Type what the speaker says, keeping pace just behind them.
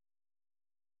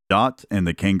Dot and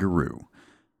the Kangaroo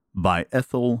by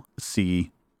Ethel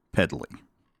C. Pedley.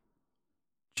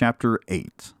 Chapter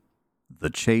 8. The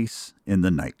Chase in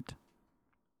the Night.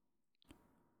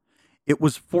 It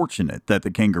was fortunate that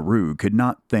the kangaroo could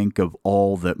not think of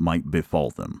all that might befall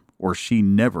them, or she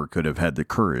never could have had the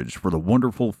courage for the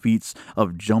wonderful feats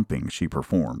of jumping she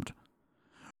performed.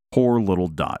 Poor little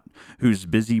Dot, whose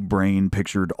busy brain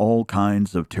pictured all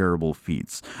kinds of terrible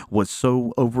feats, was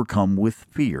so overcome with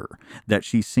fear that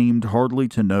she seemed hardly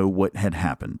to know what had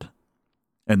happened.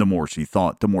 And the more she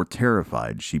thought, the more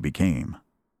terrified she became.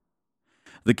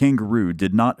 The kangaroo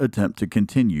did not attempt to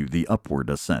continue the upward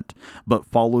ascent, but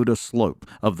followed a slope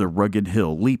of the rugged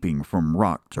hill, leaping from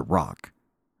rock to rock.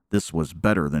 This was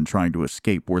better than trying to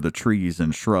escape where the trees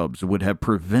and shrubs would have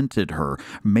prevented her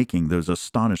making those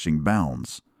astonishing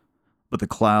bounds. But the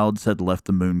clouds had left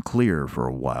the moon clear for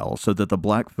a while, so that the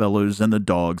blackfellows and the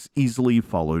dogs easily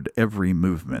followed every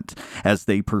movement as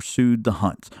they pursued the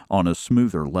hunt on a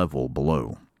smoother level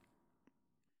below.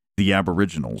 The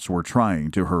aboriginals were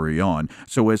trying to hurry on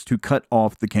so as to cut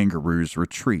off the kangaroo's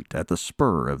retreat at the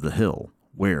spur of the hill,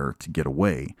 where, to get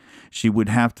away, she would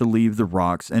have to leave the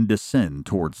rocks and descend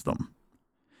towards them.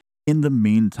 In the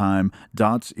meantime,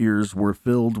 Dot's ears were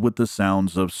filled with the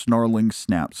sounds of snarling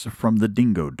snaps from the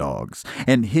dingo dogs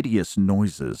and hideous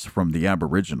noises from the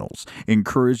aboriginals,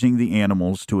 encouraging the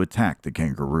animals to attack the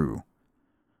kangaroo.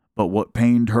 But what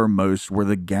pained her most were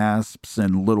the gasps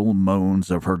and little moans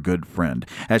of her good friend,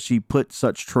 as she put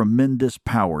such tremendous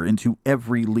power into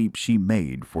every leap she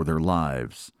made for their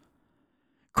lives,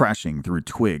 crashing through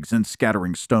twigs and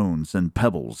scattering stones and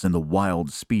pebbles in the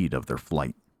wild speed of their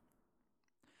flight.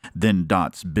 Then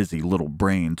Dot's busy little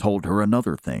brain told her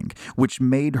another thing, which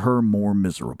made her more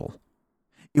miserable.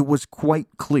 It was quite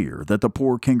clear that the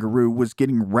poor kangaroo was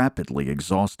getting rapidly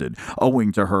exhausted,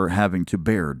 owing to her having to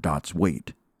bear Dot's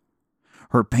weight.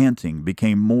 Her panting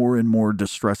became more and more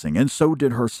distressing, and so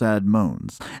did her sad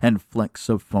moans, and flecks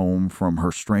of foam from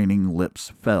her straining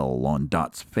lips fell on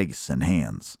Dot's face and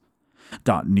hands.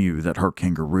 Dot knew that her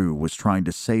kangaroo was trying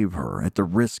to save her at the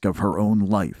risk of her own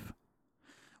life.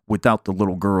 Without the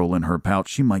little girl in her pouch,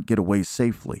 she might get away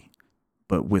safely,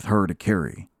 but with her to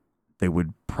carry, they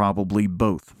would probably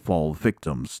both fall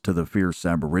victims to the fierce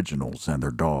aboriginals and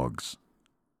their dogs.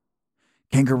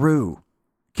 "Kangaroo!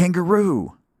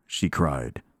 Kangaroo!" she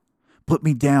cried. "Put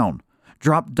me down.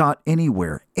 Drop Dot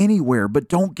anywhere, but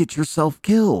don't get yourself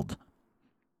killed."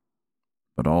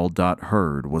 But all Dot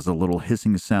heard was a little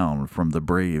hissing sound from the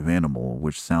brave animal,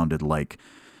 which sounded like,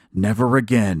 "Never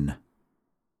again."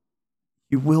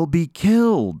 "You will be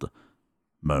killed,"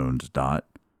 moaned Dot.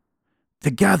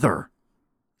 "Together,"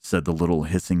 said the little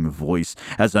hissing voice,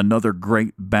 as another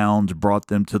great bound brought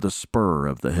them to the spur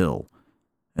of the hill,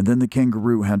 and then the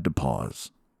kangaroo had to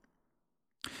pause.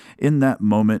 In that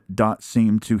moment, Dot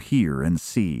seemed to hear and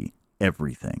see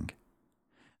everything.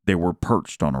 They were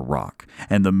perched on a rock,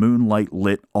 and the moonlight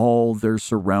lit all their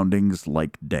surroundings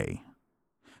like day.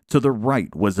 To the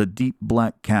right was a deep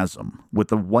black chasm,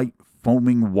 with a white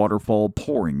foaming waterfall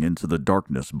pouring into the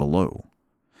darkness below.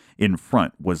 In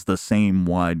front was the same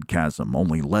wide chasm,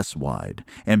 only less wide,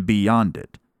 and beyond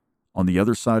it, on the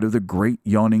other side of the great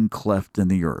yawning cleft in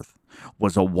the earth,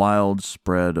 was a wild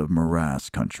spread of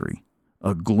morass country,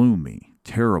 a gloomy,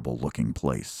 terrible-looking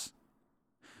place.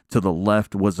 To the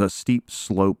left was a steep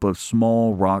slope of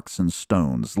small rocks and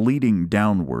stones, leading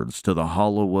downwards to the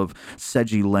hollow of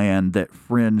sedgy land that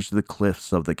fringed the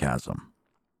cliffs of the chasm.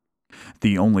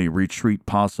 The only retreat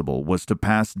possible was to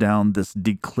pass down this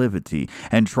declivity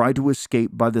and try to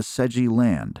escape by the sedgy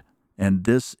land, and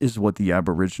this is what the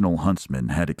aboriginal huntsman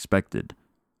had expected.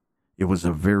 It was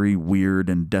a very weird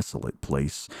and desolate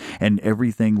place, and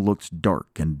everything looked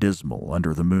dark and dismal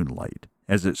under the moonlight,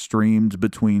 as it streamed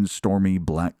between stormy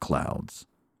black clouds.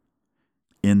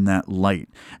 In that light,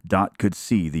 Dot could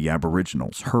see the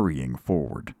aboriginals hurrying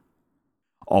forward.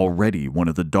 Already one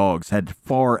of the dogs had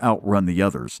far outrun the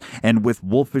others, and with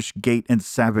wolfish gait and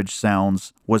savage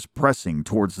sounds was pressing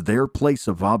towards their place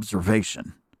of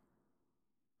observation.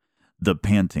 The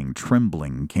panting,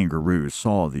 trembling kangaroo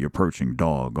saw the approaching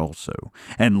dog also,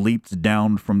 and leaped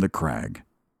down from the crag.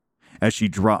 As she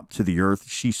dropped to the earth,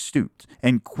 she stooped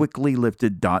and quickly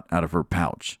lifted Dot out of her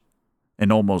pouch.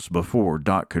 And almost before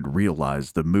Dot could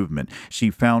realize the movement, she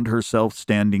found herself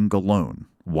standing alone,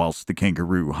 whilst the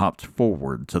kangaroo hopped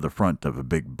forward to the front of a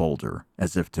big boulder,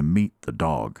 as if to meet the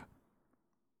dog.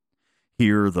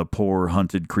 Here the poor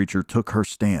hunted creature took her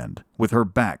stand, with her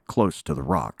back close to the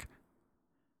rock.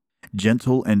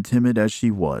 Gentle and timid as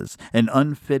she was, and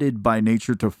unfitted by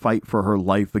nature to fight for her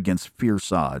life against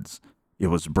fierce odds, It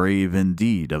was brave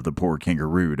indeed of the poor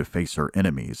kangaroo to face her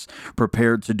enemies,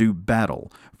 prepared to do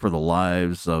battle for the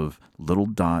lives of little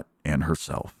Dot and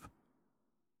herself.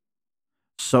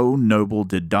 So noble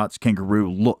did Dot's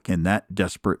kangaroo look in that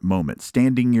desperate moment,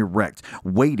 standing erect,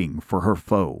 waiting for her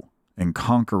foe, and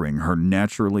conquering her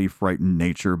naturally frightened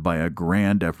nature by a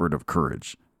grand effort of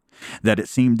courage, that it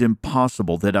seemed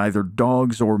impossible that either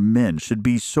dogs or men should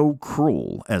be so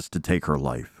cruel as to take her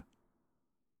life.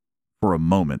 For a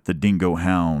moment the dingo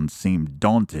hound seemed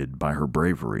daunted by her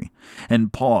bravery,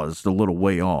 and paused a little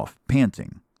way off,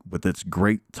 panting, with its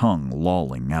great tongue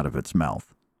lolling out of its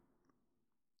mouth.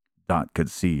 Dot could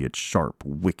see its sharp,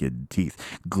 wicked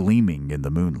teeth gleaming in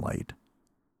the moonlight.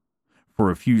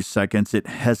 For a few seconds it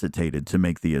hesitated to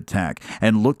make the attack,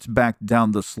 and looked back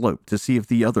down the slope to see if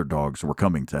the other dogs were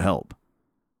coming to help.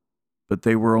 But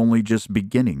they were only just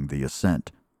beginning the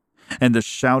ascent, and the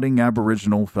shouting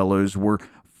aboriginal fellows were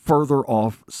further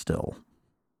off still.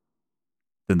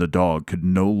 Then the dog could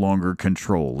no longer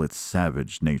control its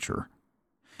savage nature.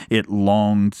 It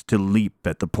longed to leap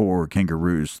at the poor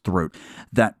kangaroo's throat,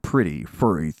 that pretty,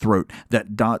 furry throat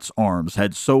that Dot's arms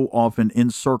had so often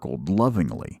encircled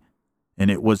lovingly,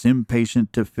 and it was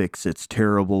impatient to fix its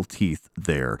terrible teeth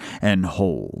there and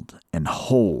hold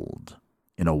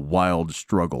in a wild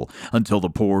struggle until the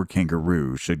poor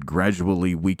kangaroo should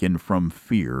gradually weaken from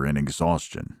fear and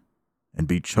exhaustion and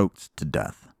be choked to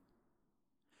death.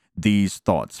 These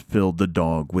thoughts filled the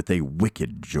dog with a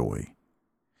wicked joy.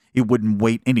 It wouldn't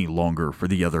wait any longer for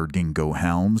the other dingo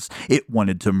hounds. It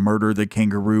wanted to murder the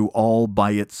kangaroo all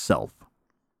by itself.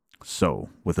 So,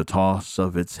 with a toss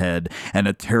of its head and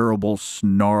a terrible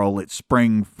snarl, it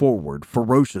sprang forward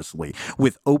ferociously,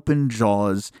 with open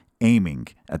jaws, aiming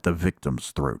at the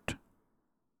victim's throat.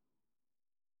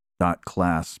 Dot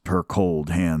clasped her cold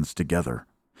hands together.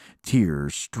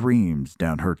 Tears streamed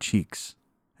down her cheeks,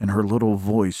 and her little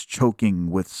voice, choking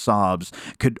with sobs,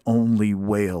 could only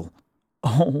wail,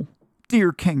 "Oh,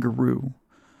 dear kangaroo,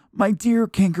 my dear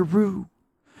kangaroo,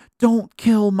 don't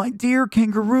kill my dear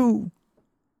kangaroo."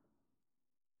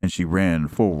 And she ran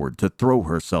forward to throw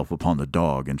herself upon the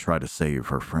dog and try to save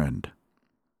her friend.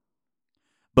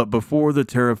 But before the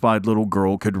terrified little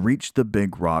girl could reach the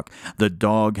big rock, the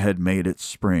dog had made its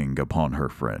spring upon her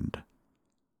friend.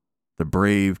 The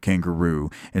brave kangaroo,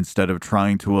 instead of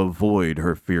trying to avoid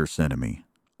her fierce enemy,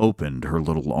 opened her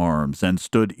little arms and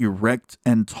stood erect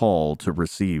and tall to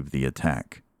receive the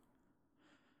attack.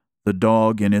 The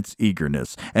dog, in its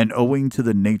eagerness, and owing to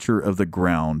the nature of the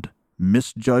ground,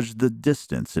 misjudged the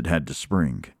distance it had to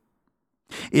spring.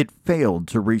 It failed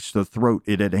to reach the throat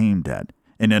it had aimed at,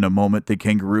 and in a moment the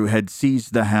kangaroo had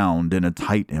seized the hound in a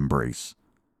tight embrace.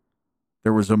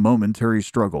 There was a momentary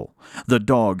struggle, the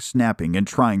dog snapping and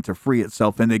trying to free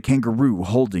itself, and the kangaroo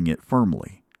holding it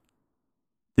firmly.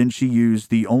 Then she used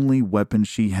the only weapon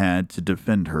she had to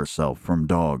defend herself from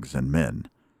dogs and men,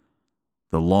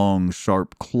 the long,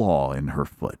 sharp claw in her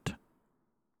foot.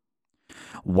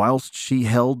 Whilst she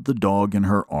held the dog in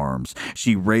her arms,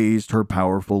 she raised her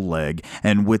powerful leg,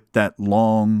 and with that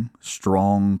long,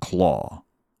 strong claw,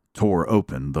 tore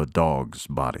open the dog's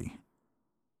body.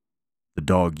 The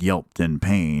dog yelped in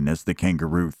pain as the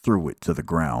kangaroo threw it to the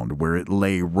ground, where it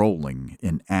lay rolling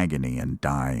in agony and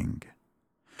dying.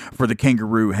 For the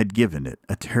kangaroo had given it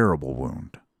a terrible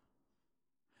wound.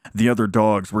 The other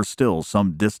dogs were still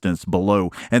some distance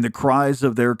below, and the cries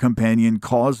of their companion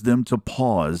caused them to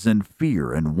pause in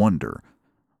fear and wonder,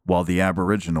 while the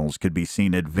aboriginals could be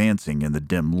seen advancing in the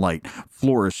dim light,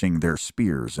 flourishing their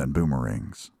spears and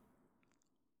boomerangs.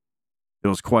 It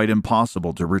was quite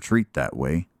impossible to retreat that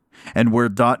way, and where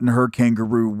Dot and her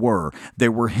kangaroo were, they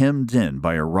were hemmed in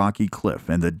by a rocky cliff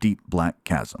and the deep black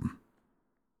chasm.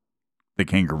 The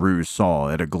kangaroo saw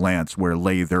at a glance where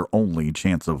lay their only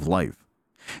chance of life.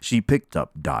 She picked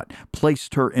up Dot,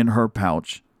 placed her in her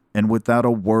pouch, and without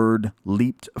a word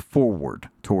leaped forward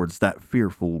towards that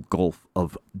fearful gulf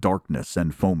of darkness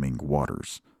and foaming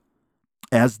waters.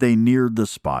 As they neared the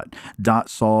spot, Dot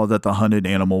saw that the hunted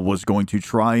animal was going to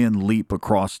try and leap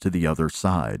across to the other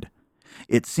side.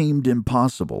 It seemed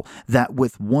impossible that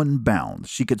with one bound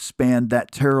she could span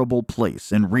that terrible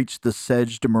place and reach the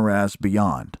sedged morass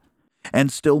beyond.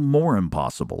 And still more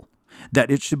impossible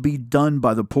that it should be done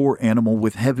by the poor animal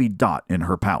with heavy Dot in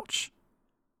her pouch.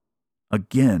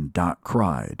 Again Dot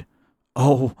cried,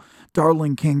 "Oh,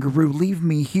 darling kangaroo, leave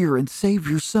me here and save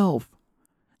yourself.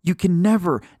 You can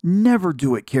never, never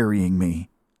do it carrying me."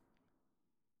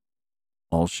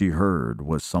 All she heard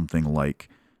was something like,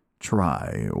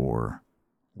 "Try," or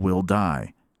 "We'll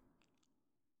die."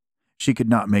 She could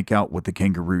not make out what the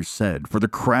kangaroo said, for the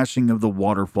crashing of the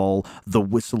waterfall, the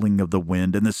whistling of the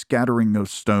wind, and the scattering of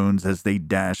stones as they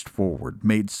dashed forward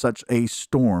made such a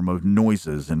storm of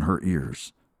noises in her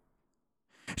ears.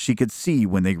 She could see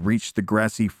when they reached the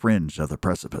grassy fringe of the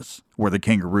precipice, where the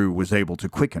kangaroo was able to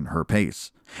quicken her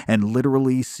pace, and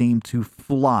literally seemed to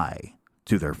fly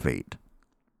to their fate.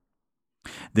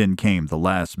 Then came the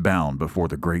last bound before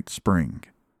the great spring.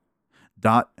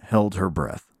 Dot held her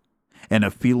breath, and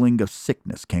a feeling of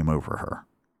sickness came over her.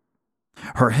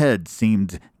 Her head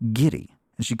seemed giddy,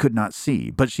 and she could not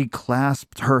see, but she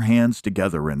clasped her hands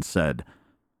together and said,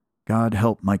 "God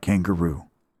help my kangaroo."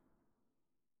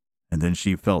 And then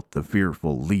she felt the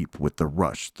fearful leap with the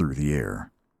rush through the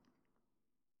air.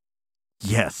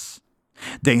 Yes,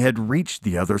 they had reached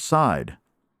the other side.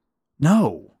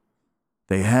 No,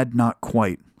 they had not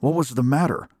quite. What was the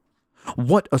matter?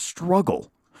 What a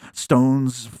struggle!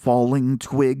 Stones falling,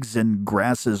 twigs and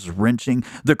grasses wrenching,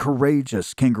 the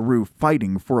courageous kangaroo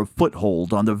fighting for a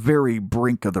foothold on the very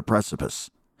brink of the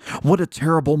precipice. What a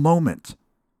terrible moment!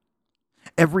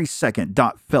 Every second,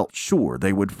 Dot felt sure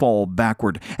they would fall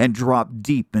backward and drop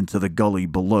deep into the gully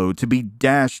below, to be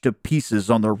dashed to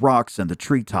pieces on the rocks and the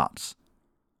treetops.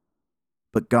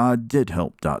 But God did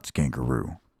help Dot's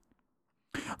kangaroo.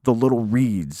 The little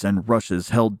reeds and rushes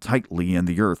held tightly in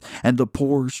the earth, and the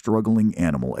poor struggling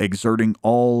animal, exerting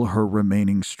all her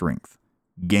remaining strength,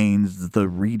 gained the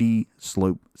reedy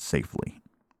slope safely.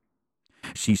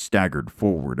 She staggered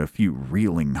forward a few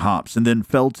reeling hops and then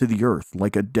fell to the earth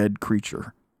like a dead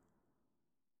creature.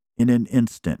 In an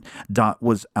instant, Dot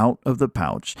was out of the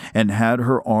pouch and had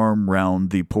her arm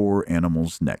round the poor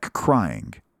animal's neck,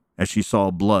 crying as she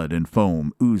saw blood and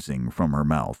foam oozing from her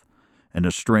mouth, and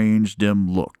a strange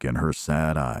dim look in her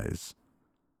sad eyes.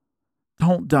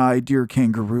 "Don't die, dear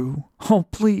kangaroo. Oh,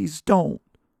 please don't,"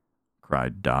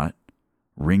 cried Dot,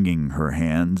 wringing her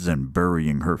hands and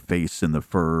burying her face in the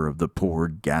fur of the poor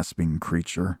gasping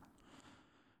creature.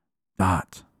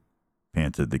 "Dot,"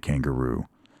 panted the kangaroo,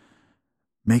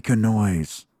 "make a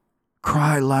noise.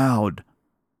 Cry loud.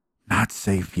 Not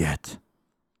safe yet."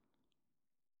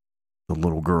 The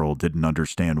little girl didn't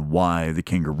understand why the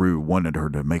kangaroo wanted her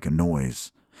to make a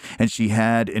noise, and she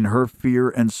had, in her fear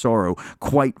and sorrow,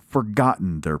 quite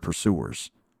forgotten their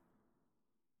pursuers.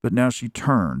 But now she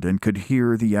turned and could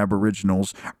hear the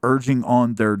aboriginals urging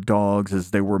on their dogs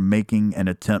as they were making an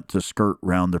attempt to skirt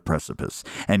round the precipice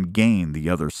and gain the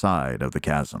other side of the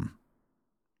chasm.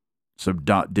 So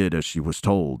Dot did as she was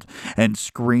told, and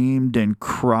screamed and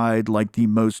cried like the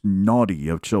most naughty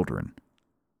of children.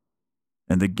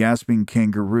 And the gasping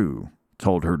kangaroo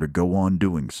told her to go on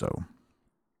doing so.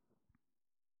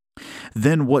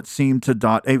 Then what seemed to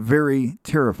Dot a very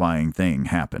terrifying thing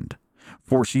happened,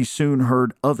 for she soon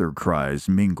heard other cries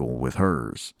mingle with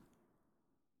hers.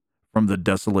 From the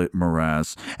desolate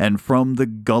morass and from the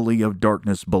gully of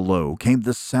darkness below came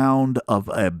the sound of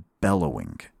a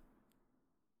bellowing.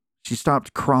 She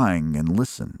stopped crying and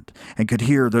listened, and could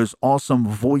hear those awesome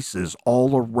voices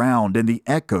all around, and the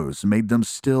echoes made them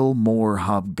still more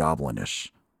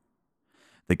hobgoblinish.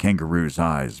 The kangaroo's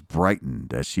eyes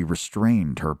brightened as she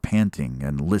restrained her panting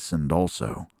and listened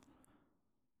also.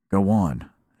 "Go on,"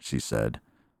 she said.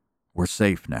 "We're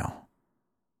safe now."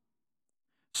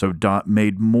 So Dot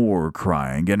made more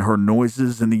crying, and her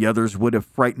noises and the others would have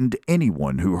frightened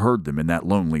anyone who heard them in that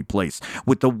lonely place,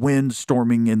 with the wind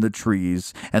storming in the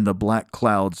trees and the black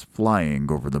clouds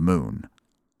flying over the moon.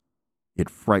 It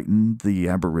frightened the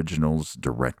aboriginals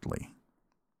directly.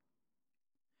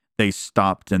 They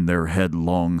stopped in their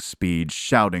headlong speed,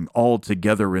 shouting all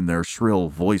together in their shrill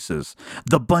voices,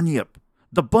 "The bunyip!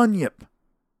 The bunyip!"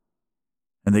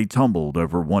 And they tumbled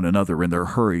over one another in their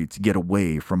hurry to get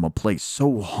away from a place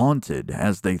so haunted,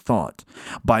 as they thought,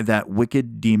 by that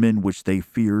wicked demon which they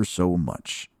fear so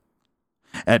much.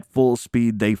 At full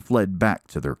speed they fled back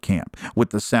to their camp, with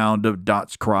the sound of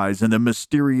Dot's cries and the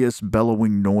mysterious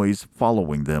bellowing noise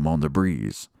following them on the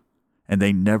breeze. And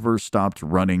they never stopped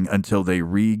running until they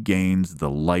regained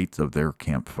the light of their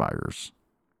campfires.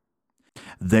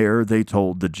 There they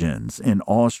told the gins in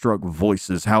awestruck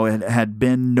voices how it had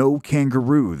been no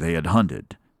kangaroo they had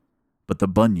hunted, but the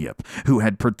bunyip who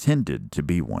had pretended to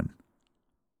be one.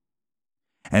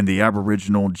 And the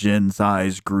aboriginal gins'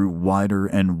 eyes grew wider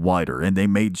and wider, and they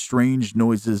made strange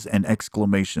noises and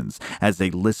exclamations as they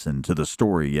listened to the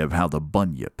story of how the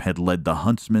bunyip had led the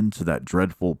huntsmen to that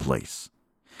dreadful place.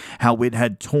 How it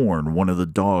had torn one of the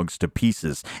dogs to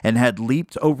pieces and had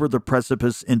leaped over the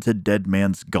precipice into Dead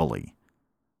Man's Gully,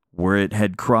 where it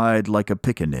had cried like a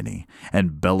pickaninny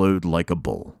and bellowed like a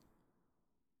bull.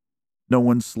 No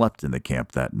one slept in the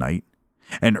camp that night,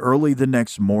 And early the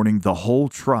next morning, the whole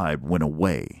tribe went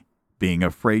away, being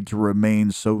afraid to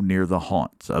remain so near the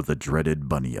haunt of the dreaded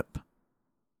bunyip.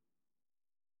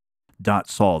 Dot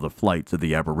saw the flight of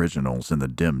the aboriginals in the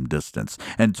dim distance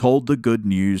and told the good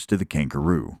news to the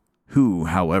kangaroo, who,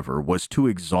 however, was too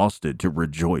exhausted to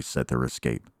rejoice at their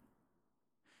escape.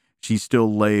 She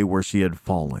still lay where she had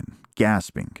fallen,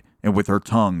 gasping, and with her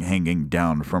tongue hanging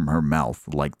down from her mouth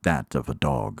like that of a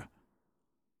dog.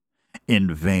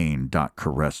 In vain Dot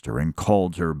caressed her and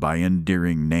called her by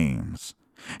endearing names.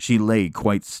 She lay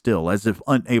quite still, as if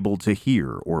unable to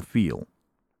hear or feel.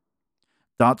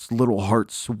 Dot's little heart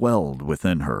swelled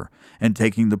within her, and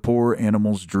taking the poor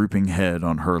animal's drooping head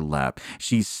on her lap,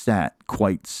 she sat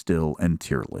quite still and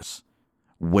tearless,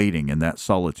 waiting in that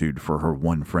solitude for her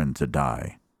one friend to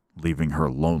die, leaving her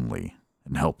lonely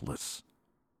and helpless.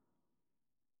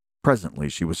 Presently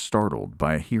she was startled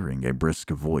by hearing a brisk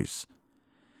voice.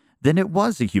 "Then it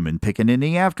was a human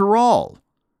pickaninny after all!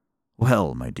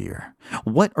 Well, my dear,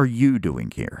 what are you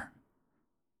doing here?"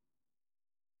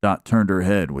 Dot turned her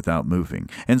head without moving,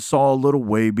 and saw a little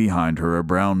way behind her a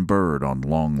brown bird on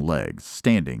long legs,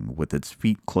 standing with its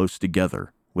feet close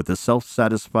together, with the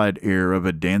self-satisfied air of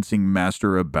a dancing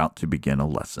master about to begin a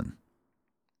lesson.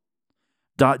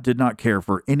 Dot did not care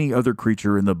for any other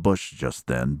creature in the bush just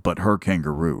then but her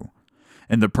kangaroo,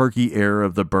 and the perky air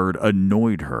of the bird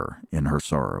annoyed her in her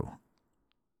sorrow.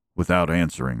 Without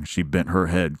answering, she bent her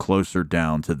head closer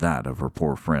down to that of her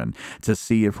poor friend to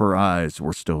see if her eyes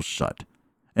were still shut,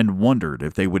 and wondered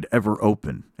if they would ever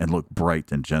open and look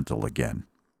bright and gentle again.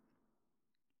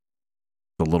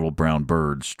 The little brown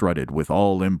bird strutted with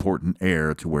all-important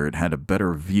air to where it had a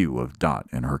better view of Dot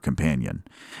and her companion,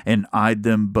 and eyed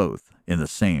them both in the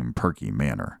same perky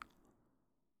manner.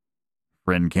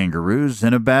 "Friend Kangaroo's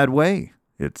in a bad way,"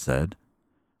 it said.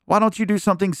 "Why don't you do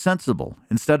something sensible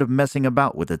instead of messing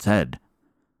about with its head?"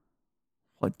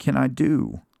 "What can I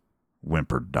do?"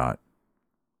 whimpered Dot.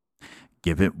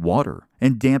 "Give it water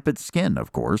and damp its skin,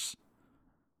 of course,"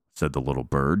 said the little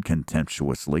bird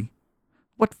contemptuously.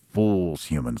 "What fools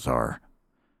humans are!"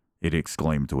 it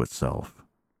exclaimed to itself.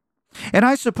 "And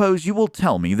I suppose you will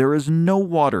tell me there is no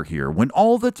water here when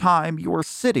all the time you are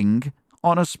sitting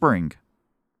on a spring."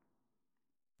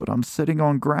 "But I'm sitting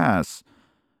on grass,"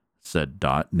 said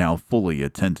Dot, now fully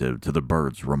attentive to the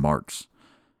bird's remarks.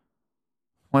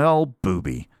 "Well,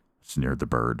 booby," sneered the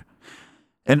bird,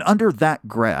 "and under that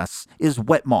grass is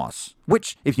wet moss,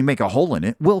 which, if you make a hole in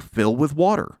it, will fill with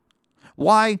water.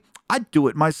 Why, I'd do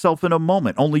it myself in a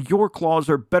moment, only your claws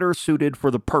are better suited for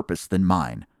the purpose than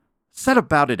mine. Set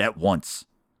about it at once,"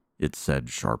 it said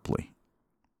sharply.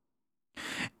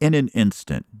 In an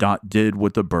instant, Dot did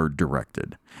what the bird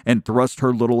directed, and thrust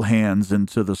her little hands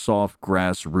into the soft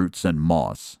grass roots and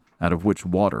moss, out of which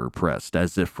water pressed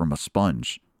as if from a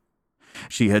sponge.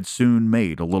 She had soon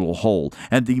made a little hole,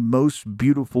 and the most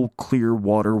beautiful clear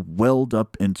water welled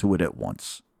up into it at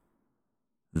once.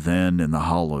 Then, in the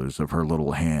hollows of her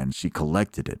little hands, she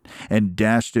collected it and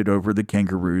dashed it over the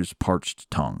kangaroo's parched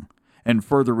tongue, and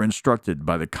further instructed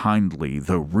by the kindly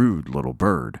though rude little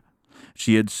bird,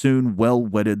 she had soon well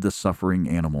wetted the suffering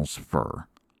animal's fur.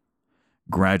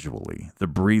 Gradually, the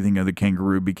breathing of the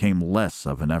kangaroo became less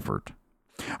of an effort.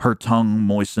 Her tongue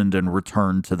moistened and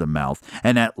returned to the mouth,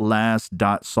 and at last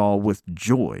Dot saw with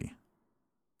joy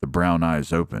the brown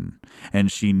eyes open,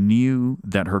 and she knew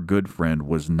that her good friend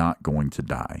was not going to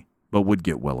die, but would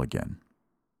get well again.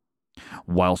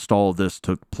 Whilst all this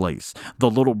took place, the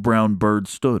little brown bird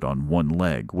stood on one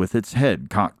leg, with its head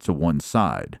cocked to one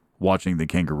side, watching the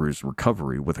kangaroo's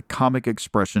recovery with a comic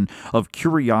expression of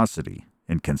curiosity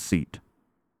and conceit.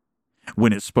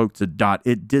 When it spoke to Dot,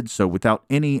 it did so without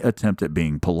any attempt at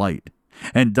being polite,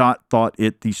 and Dot thought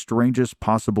it the strangest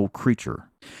possible creature,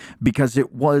 because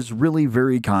it was really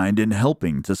very kind in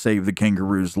helping to save the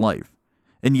kangaroo's life,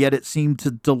 and yet it seemed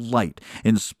to delight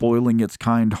in spoiling its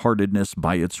kind-heartedness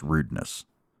by its rudeness.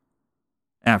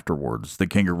 Afterwards, the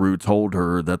kangaroo told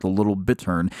her that the little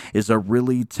bittern is a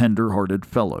really tender-hearted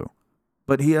fellow,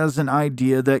 but he has an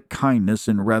idea that kindness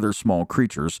in rather small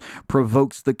creatures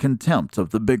provokes the contempt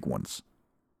of the big ones.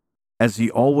 As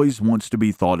he always wants to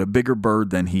be thought a bigger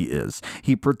bird than he is,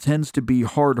 he pretends to be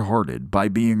hard-hearted by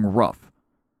being rough.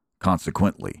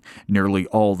 Consequently, nearly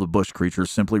all the bush creatures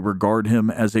simply regard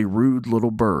him as a rude little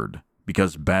bird,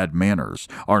 because bad manners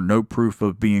are no proof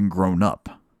of being grown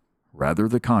up, rather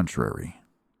the contrary.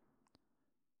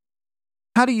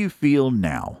 "How do you feel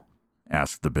now?"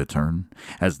 asked the bittern,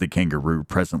 as the kangaroo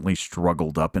presently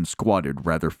struggled up and squatted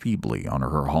rather feebly on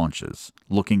her haunches,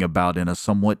 looking about in a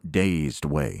somewhat dazed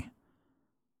way.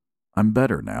 "I'm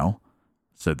better now,"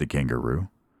 said the kangaroo.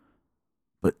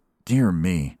 "But, dear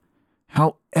me,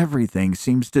 How everything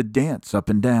seems to dance up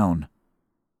and down.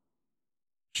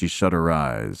 She shut her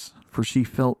eyes, for she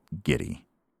felt giddy.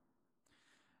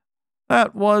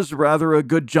 That was rather a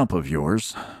good jump of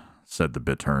yours, said the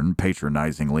bittern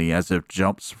patronizingly, as if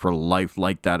jumps for life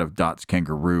like that of Dot's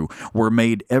kangaroo were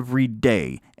made every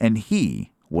day, and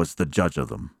he was the judge of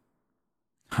them.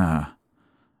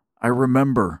 I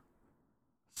remember,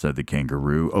 said the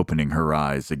kangaroo, opening her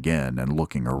eyes again and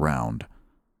looking around.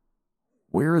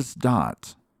 Where is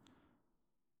Dot?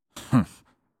 Humph,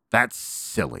 that's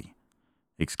silly,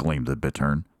 exclaimed the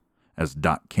bittern, as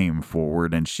Dot came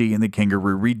forward and she and the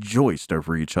kangaroo rejoiced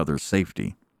over each other's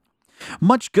safety.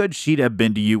 Much good she'd have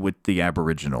been to you with the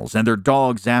aboriginals and their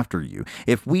dogs after you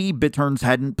if we bitterns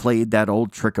hadn't played that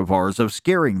old trick of ours of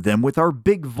scaring them with our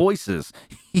big voices.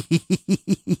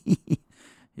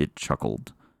 It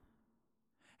chuckled.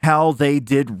 How they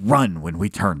did run when we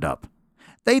turned up.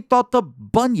 They thought the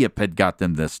bunyip had got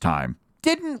them this time.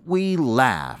 Didn't we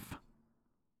laugh?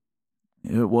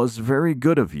 It was very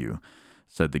good of you,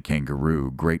 said the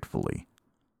kangaroo gratefully.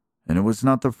 And it was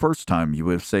not the first time you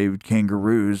have saved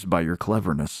kangaroos by your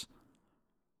cleverness.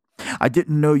 I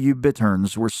didn't know you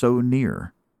bitterns were so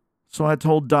near, so I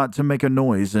told Dot to make a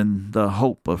noise in the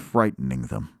hope of frightening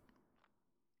them.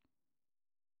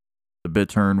 The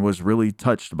bittern was really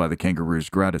touched by the kangaroo's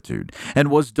gratitude and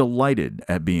was delighted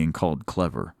at being called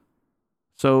clever.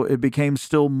 So it became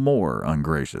still more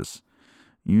ungracious.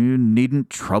 You needn't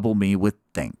trouble me with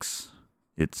thanks,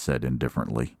 it said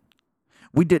indifferently.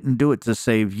 We didn't do it to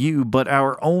save you, but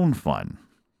our own fun.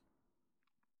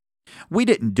 We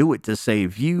didn't do it to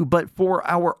save you, but for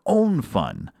our own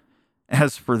fun.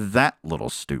 As for that little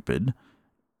stupid,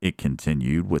 it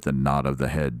continued with a nod of the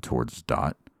head towards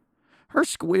Dot, her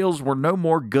squeals were no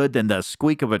more good than the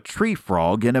squeak of a tree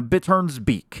frog in a bittern's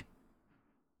beak.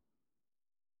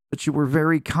 But you were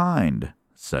very kind,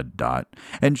 said Dot,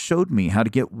 and showed me how to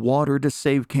get water to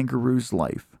save Kangaroo's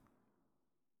life.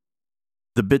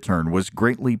 The bittern was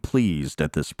greatly pleased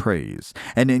at this praise,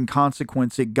 and in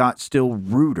consequence it got still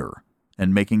ruder,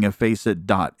 and making a face at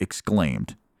Dot,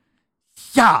 exclaimed,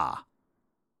 Yah!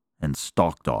 And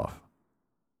stalked off.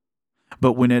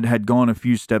 But when it had gone a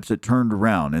few steps, it turned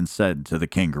around and said to the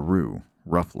kangaroo,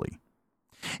 roughly,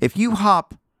 If you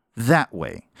hop that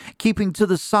way, keeping to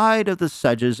the side of the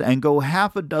sedges, and go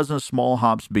half a dozen small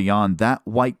hops beyond that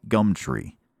white gum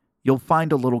tree, you'll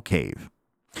find a little cave.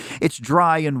 It's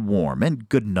dry and warm and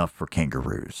good enough for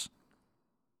kangaroos.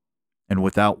 And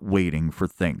without waiting for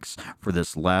thanks for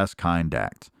this last kind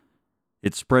act,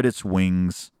 it spread its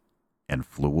wings and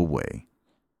flew away.